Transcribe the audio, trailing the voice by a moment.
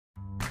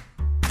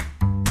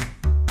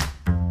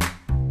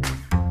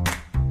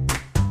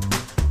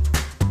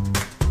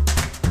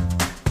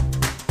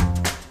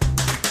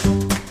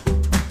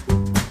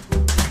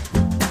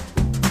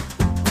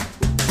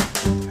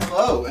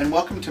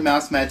to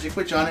Mouse Magic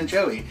with John and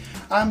Joey.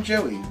 I'm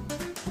Joey,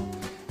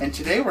 and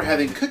today we're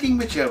having Cooking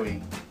with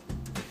Joey.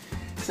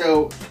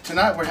 So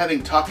tonight we're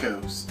having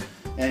tacos,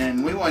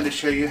 and we wanted to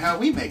show you how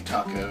we make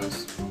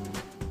tacos.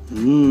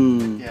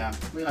 Yeah,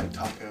 we like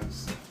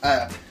tacos.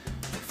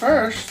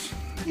 First,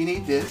 you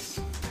need this.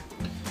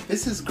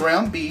 This is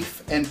ground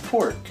beef and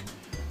pork.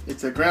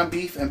 It's a ground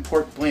beef and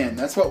pork blend.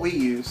 That's what we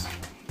use.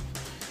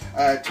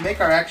 To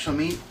make our actual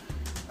meat,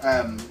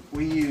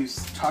 we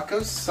use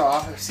taco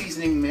sauce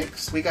seasoning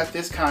mix. We got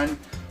this kind,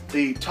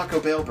 the Taco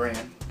Bell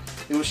brand.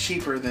 It was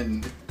cheaper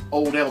than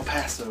old El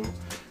Paso.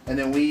 And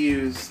then we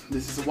use,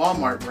 this is a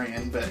Walmart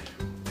brand, but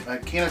a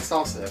can of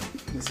salsa.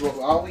 This is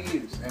all we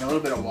use, and a little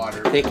bit of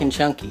water. Thick and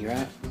chunky,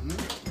 right?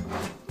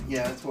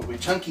 Yeah, that's what we,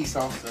 chunky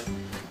salsa.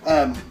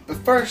 But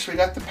first, we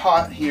got the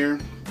pot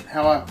here,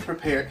 how I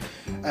prepare it.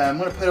 I'm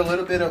going to put a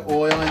little bit of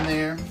oil in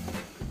there.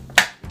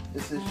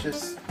 This is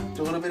just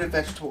a little bit of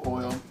vegetable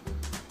oil.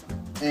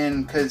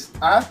 And because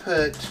I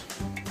put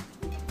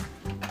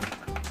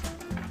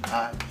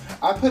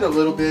a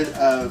little bit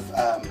of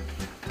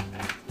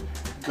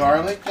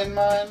garlic in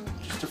mine,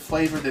 just to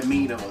flavor the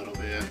meat a little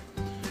bit.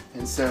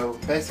 And so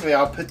basically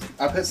I put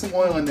some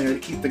oil in there to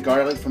keep the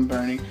garlic from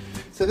burning.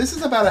 So this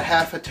is about a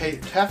half a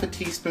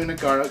teaspoon of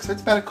garlic, so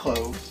it's about a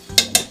clove.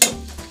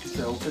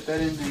 So we'll put that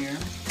in there.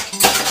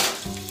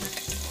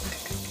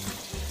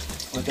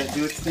 Let that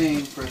do its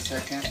thing for a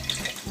second.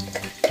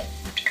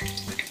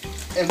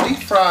 And we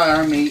fry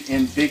our meat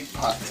in big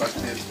pots like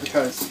this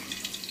because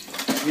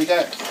we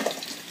got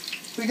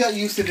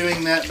used to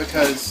doing that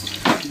because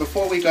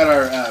before we got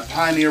our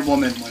Pioneer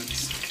Woman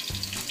ones,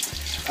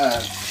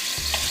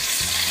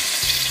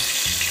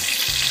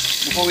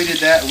 before we did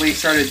that, we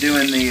started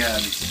doing these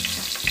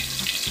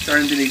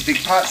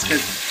big pots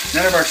because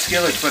none of our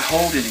skillets would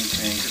hold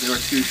anything because they were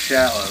too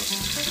shallow.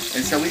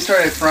 And so we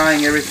started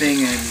frying everything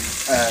in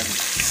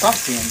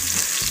saucepans.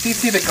 So you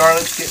see the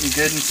garlic's getting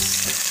good and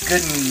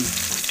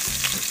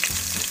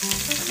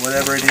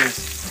whatever it is.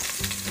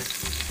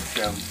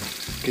 So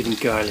Good and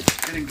garlic.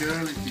 Good and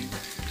garlicky.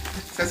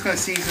 So that's going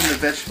to season the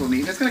vegetable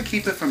meat. That's going to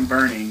keep it from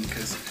burning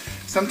because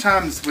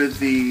sometimes with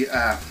the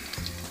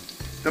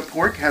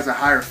pork has a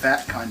higher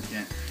fat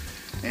content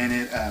and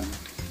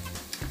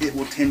it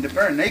will tend to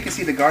burn. Now you can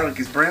see the garlic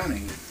is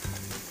browning.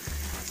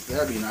 So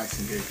that'll be nice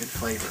and good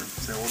flavor.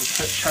 So we'll just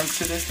put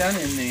chunks of this down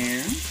in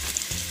there.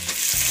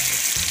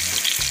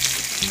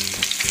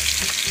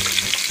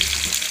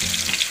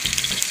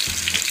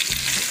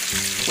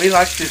 We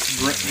like this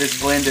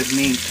blend of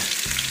meat.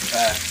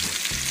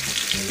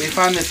 We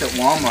find this at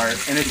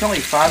Walmart, and it's only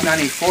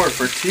 $5.94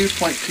 for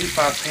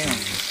 2.25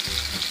 pounds.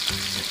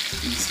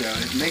 And so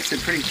it makes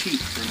it pretty cheap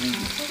for me.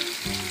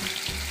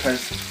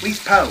 Because we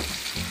po.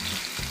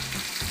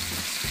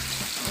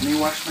 Let me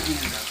wash my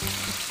hands up.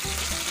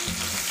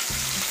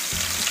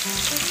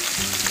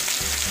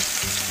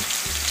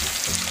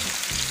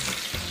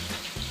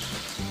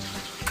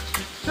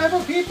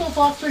 Several people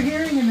lost their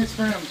hearing in this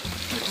room.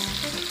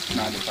 It's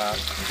 9 to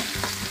 5.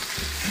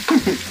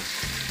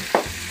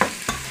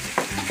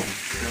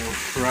 So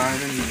fry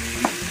the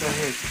meat. Go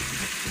ahead.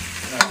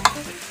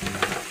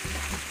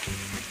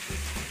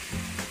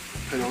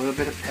 Put a little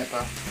bit of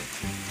pepper.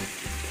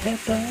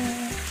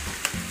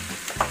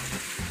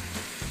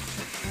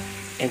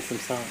 And some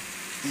salt.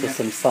 So yeah.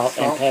 Some salt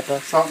and pepper.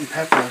 Salt and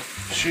pepper.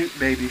 Shoot,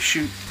 baby,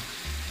 shoot.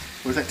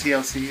 Was that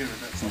TLC or was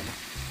that something?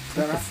 Is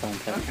that right? Salt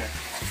and pepper. Okay.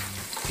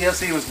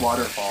 TLC was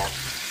waterfall.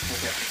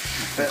 Okay.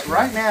 But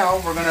right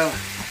now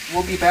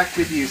we'll be back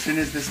with you as soon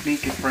as this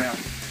meat gets browned.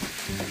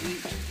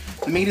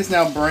 The meat is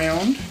now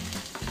browned,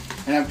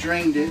 and I've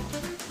drained it.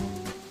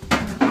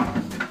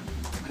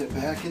 Put it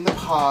back in the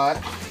pot.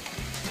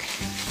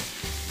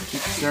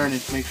 Keep stirring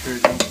it to make sure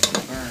it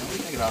doesn't burn. Let me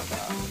take it off the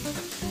hot.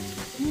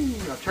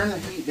 I'll turn the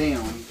heat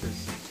down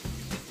because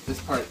this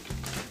part.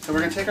 So we're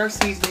going to take our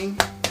seasoning.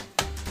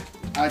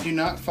 I do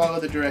not follow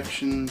the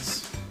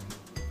directions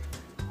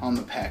on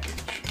the package.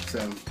 So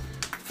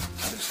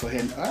I'll just go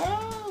ahead and,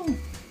 oh!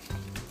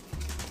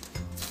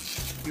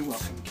 You're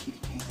welcome, kitty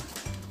cat.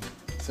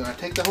 So I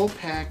take the whole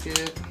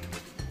packet,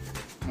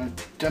 I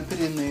dump it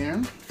in there.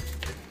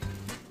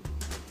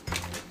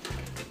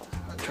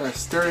 I try to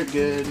stir it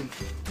good.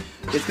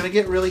 It's going to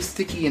get really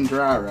sticky and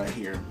dry right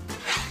here,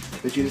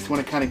 but you just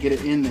want to kind of get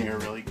it in there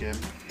really good.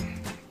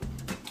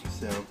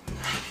 So,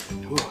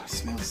 oh, it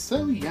smells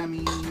so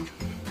yummy.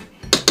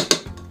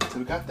 So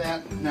we got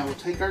that. Now we'll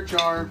take our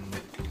jar.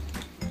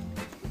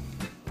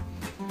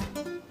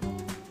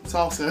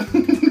 Salsa.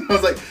 I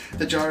was like,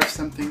 the jar of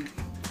something.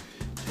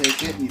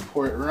 Take it and you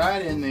pour it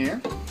right in there.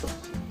 Wow,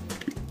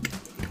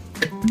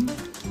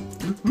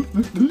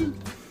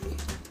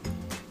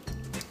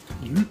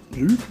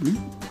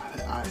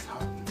 that eye's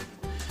hot.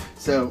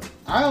 So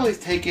I always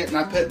take it and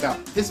I put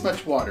about this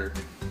much water.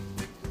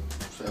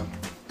 So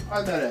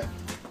I bet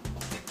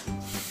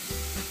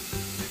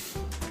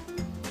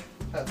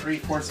about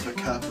 3/4 of a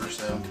cup or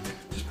so,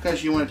 just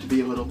because you want it to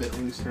be a little bit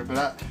looser.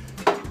 But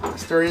I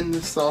stir in the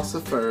salsa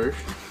first.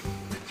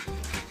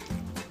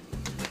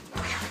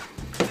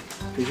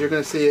 Because you're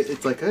going to see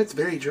it's like, oh, it's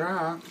very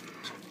dry.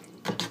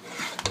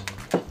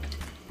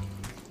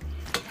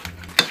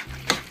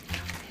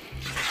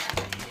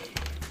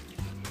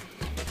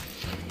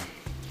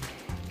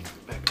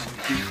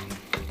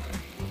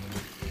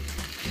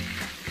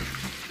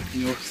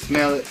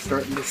 smell it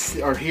starting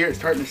to, or hear it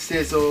starting to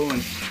sizzle,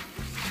 and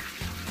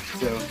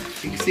so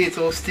you can see it's a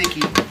little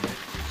sticky. And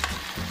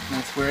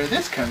that's where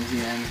this comes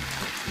in.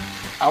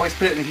 I always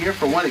put it in here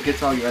for one, it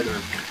gets all your other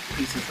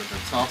pieces of the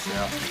sauce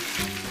out.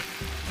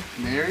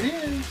 And there it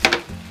is.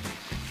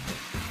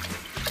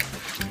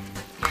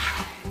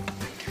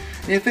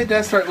 If it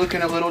does start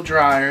looking a little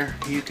drier,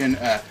 you can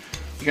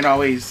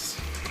always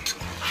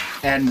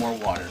add more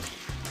water.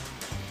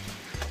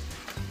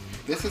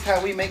 This is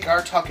how we make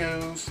our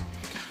tacos.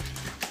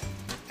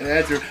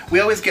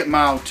 We always get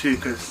mild too,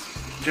 because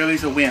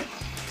Joey's a wimp.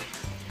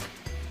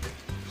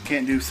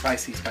 Can't do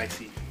spicy.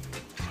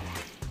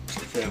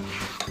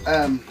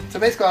 So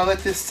basically I'll let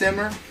this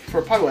simmer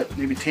for probably what,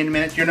 maybe 10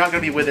 minutes. You're not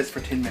going to be with us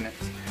for 10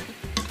 minutes.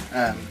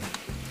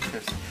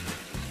 Because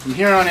from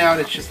here on out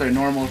it's just a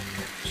normal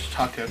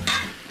taco.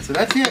 So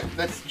that's it.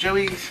 That's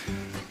Joey's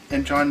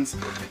and John's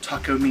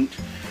taco meat.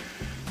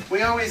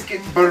 We always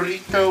get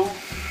burrito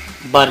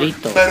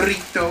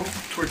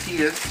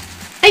tortillas.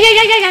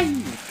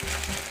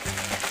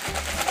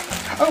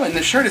 Oh, and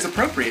the shirt is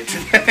appropriate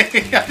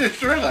today. I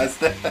just realized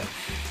that.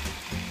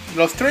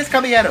 Los tres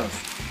caballeros.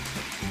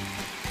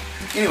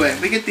 Anyway,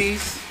 we get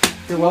these.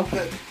 You're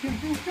welcome.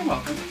 You're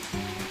welcome.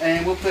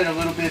 And we'll put a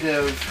little bit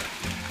of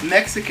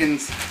Mexican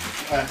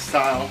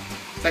style.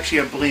 It's actually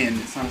a blend.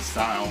 It's not a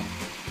style.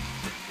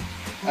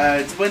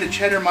 It's a blend of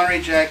cheddar, Monterey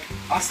Jack,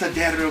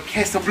 asadero,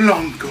 queso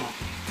blanco.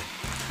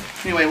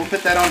 Anyway, we'll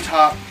put that on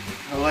top.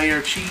 A layer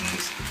of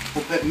cheese.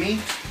 We'll put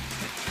meat.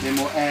 Then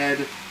we'll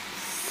add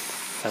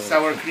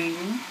sour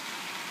cream.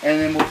 And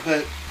then we'll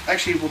put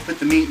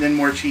the meat, then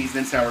more cheese,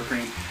 then sour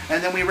cream.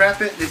 And then we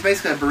wrap it. It's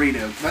basically a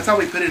burrito. That's all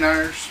we put in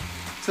ours.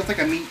 So it's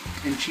like a meat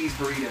and cheese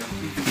burrito.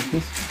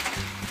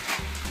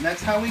 And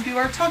that's how we do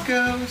our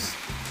tacos.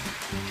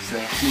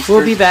 So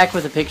we'll be back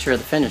with a picture of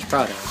the finished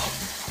product.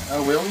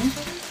 Oh, will we?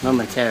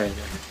 Momentarily.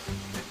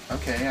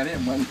 Okay,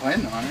 wasn't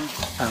planning on it.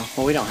 Oh,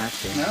 well, we don't have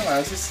to. No, I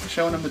was just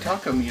showing them the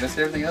taco meat. I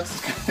said everything else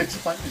is kind of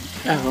explained.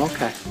 Oh,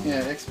 okay.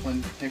 Yeah,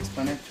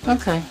 explanatory.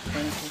 Okay.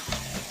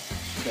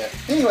 But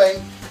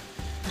anyway,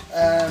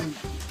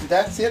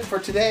 that's it for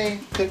today.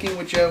 Cooking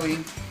with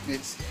Joey. We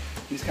just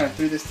kind of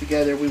threw this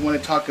together. We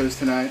wanted tacos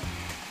tonight.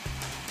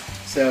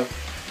 So,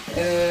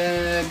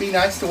 be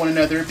nice to one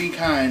another. Be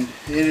kind.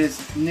 It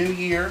is New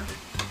Year.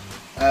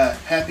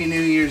 Happy New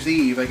Year's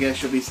Eve. I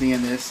guess you'll be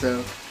seeing this.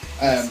 So,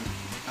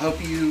 hope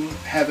you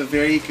have a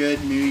very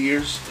good New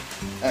Year's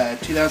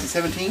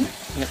 2017.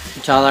 Yep.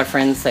 To all our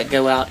friends that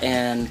go out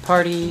and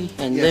party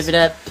and live it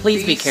up,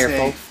 please be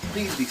careful. Safe.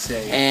 Please be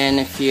safe. And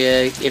if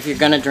you're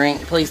gonna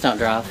drink, please don't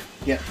drive.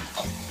 Yep.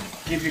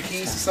 Give your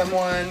keys to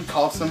someone.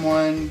 Call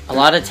someone. A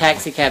lot of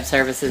taxi cab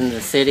services in the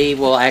city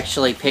will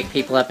actually pick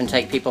people up and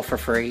take people for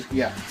free.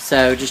 Yeah.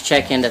 So just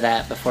check into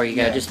that before you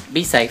go. Yeah. Just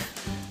be safe.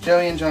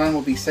 Joey and John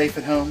will be safe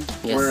at home.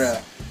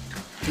 Yes.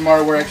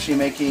 Tomorrow we're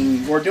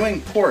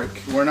doing pork.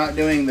 We're not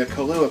doing the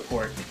Kahlua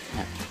pork.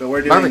 No. But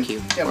we're doing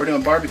barbecue. Yeah, we're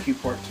doing barbecue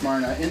pork tomorrow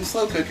night in the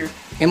slow cooker.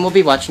 And we'll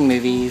be watching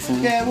movies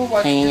and we'll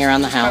watch, hanging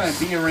around the house. Kind of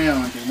be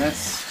around, and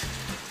that's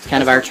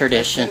kind of our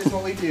tradition. That's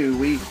what we do.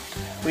 We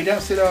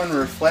don't sit down and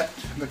reflect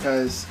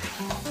because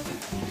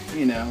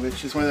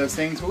it's just one of those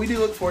things. But we do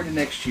look forward to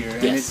next year,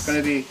 and it's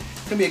gonna be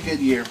a good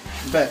year.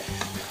 But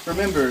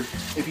remember,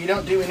 if you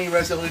don't do any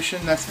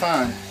resolution, that's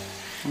fine.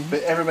 Mm-hmm.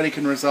 But everybody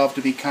can resolve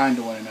to be kind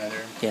to one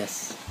another.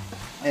 Yes.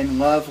 And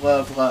love,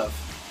 love, love.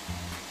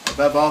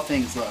 Above all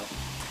things, love.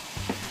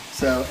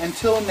 So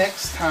until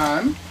next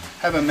time,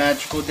 have a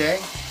magical day.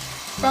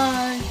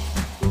 Bye.